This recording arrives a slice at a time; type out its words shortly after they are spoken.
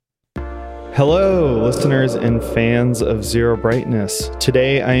Hello, listeners and fans of Zero Brightness.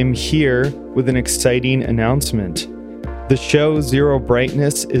 Today I am here with an exciting announcement. The show Zero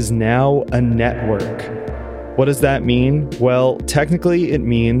Brightness is now a network. What does that mean? Well, technically it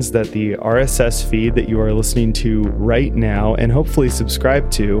means that the RSS feed that you are listening to right now and hopefully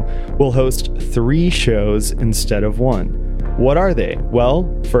subscribe to will host 3 shows instead of 1. What are they? Well,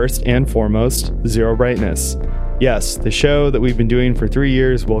 first and foremost, Zero Brightness. Yes, the show that we've been doing for 3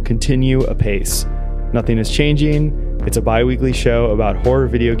 years will continue apace. Nothing is changing. It's a bi-weekly show about horror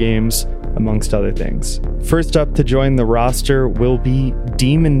video games, amongst other things. First up to join the roster will be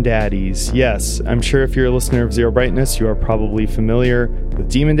Demon Daddies. Yes, I'm sure if you're a listener of Zero Brightness, you are probably familiar with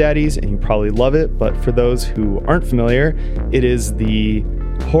Demon Daddies, and you probably love it. But for those who aren't familiar, it is the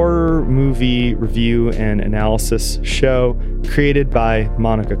horror movie review and analysis show created by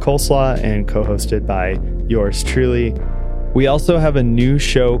Monica Coleslaw and co-hosted by yours truly. We also have a new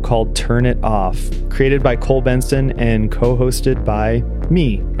show called Turn It Off, created by Cole Benson and co-hosted by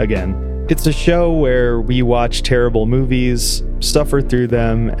me again. It's a show where we watch terrible movies, suffer through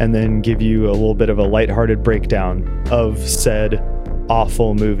them, and then give you a little bit of a lighthearted breakdown of said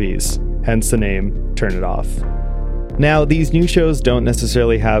awful movies, hence the name Turn It Off. Now, these new shows don't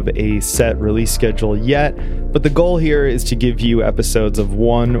necessarily have a set release schedule yet, but the goal here is to give you episodes of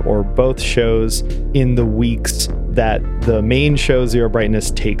one or both shows in the weeks that the main show Zero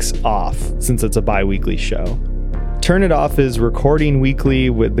Brightness takes off, since it's a bi-weekly show. Turn It Off is recording weekly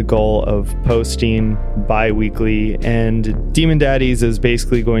with the goal of posting bi-weekly, and Demon Daddies is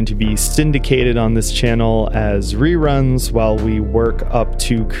basically going to be syndicated on this channel as reruns while we work up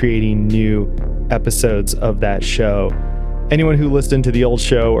to creating new episodes of that show. Anyone who listened to the old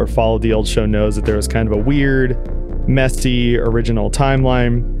show or followed the old show knows that there was kind of a weird, messy original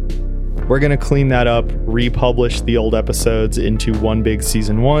timeline. We're going to clean that up, republish the old episodes into one big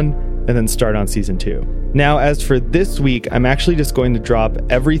season 1, and then start on season 2. Now, as for this week, I'm actually just going to drop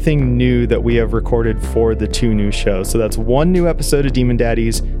everything new that we have recorded for the 2 new shows. So that's 1 new episode of Demon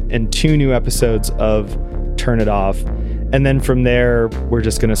Daddies and 2 new episodes of Turn It Off. And then from there, we're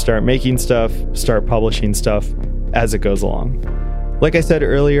just going to start making stuff, start publishing stuff as it goes along. Like I said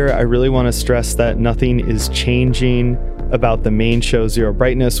earlier, I really want to stress that nothing is changing about the main show Zero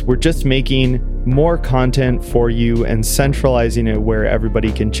Brightness. We're just making more content for you and centralizing it where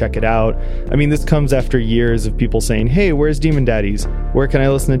everybody can check it out. I mean, this comes after years of people saying, hey, where's Demon Daddies? Where can I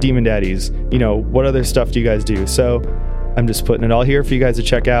listen to Demon Daddies? You know, what other stuff do you guys do? So I'm just putting it all here for you guys to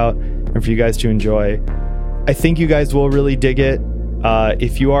check out and for you guys to enjoy. I think you guys will really dig it.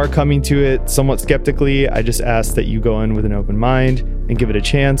 If you are coming to it somewhat skeptically, I just ask that you go in with an open mind and give it a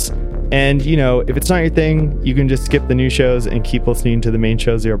chance. And, you know, if it's not your thing, you can just skip the new shows and keep listening to the main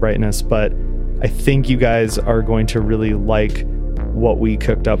show, Zero Brightness. But I think you guys are going to really like what we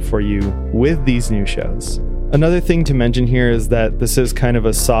cooked up for you with these new shows. Another thing to mention here is that this is kind of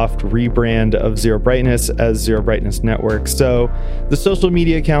a soft rebrand of Zero Brightness as Zero Brightness Network. So the social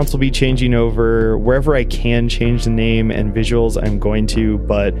media accounts will be changing over. Wherever I can change the name and visuals, I'm going to,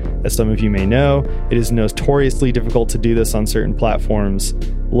 but as some of you may know, it is notoriously difficult to do this on certain platforms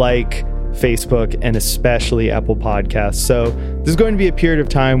like Facebook and especially Apple Podcasts. So there's going to be a period of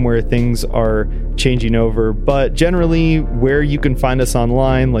time where things are changing over, but generally where you can find us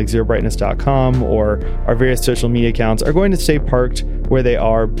online, like zerobrightness.com or our various social media accounts, are going to stay parked where they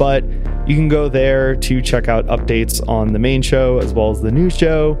are, but you can go there to check out updates on the main show as well as the new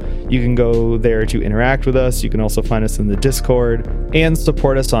show. You can go there to interact with us. You can also find us in the Discord and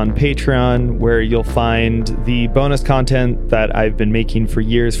support us on Patreon, where you'll find the bonus content that I've been making for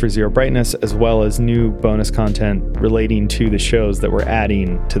years for Zero Brightness, as well as new bonus content relating to the shows that we're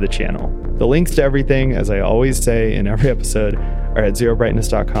adding to the channel. The links to everything, as I always say in every episode, are at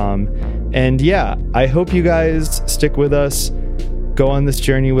zerobrightness.com. And yeah, I hope you guys stick with us, go on this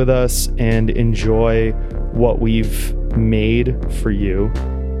journey with us, and enjoy what we've made for you.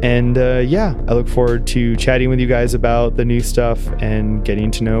 And yeah, I look forward to chatting with you guys about the new stuff and getting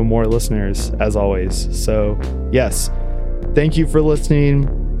to know more listeners, as always. So yes, thank you for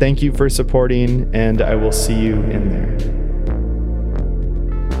listening. Thank you for supporting, and I will see you in there.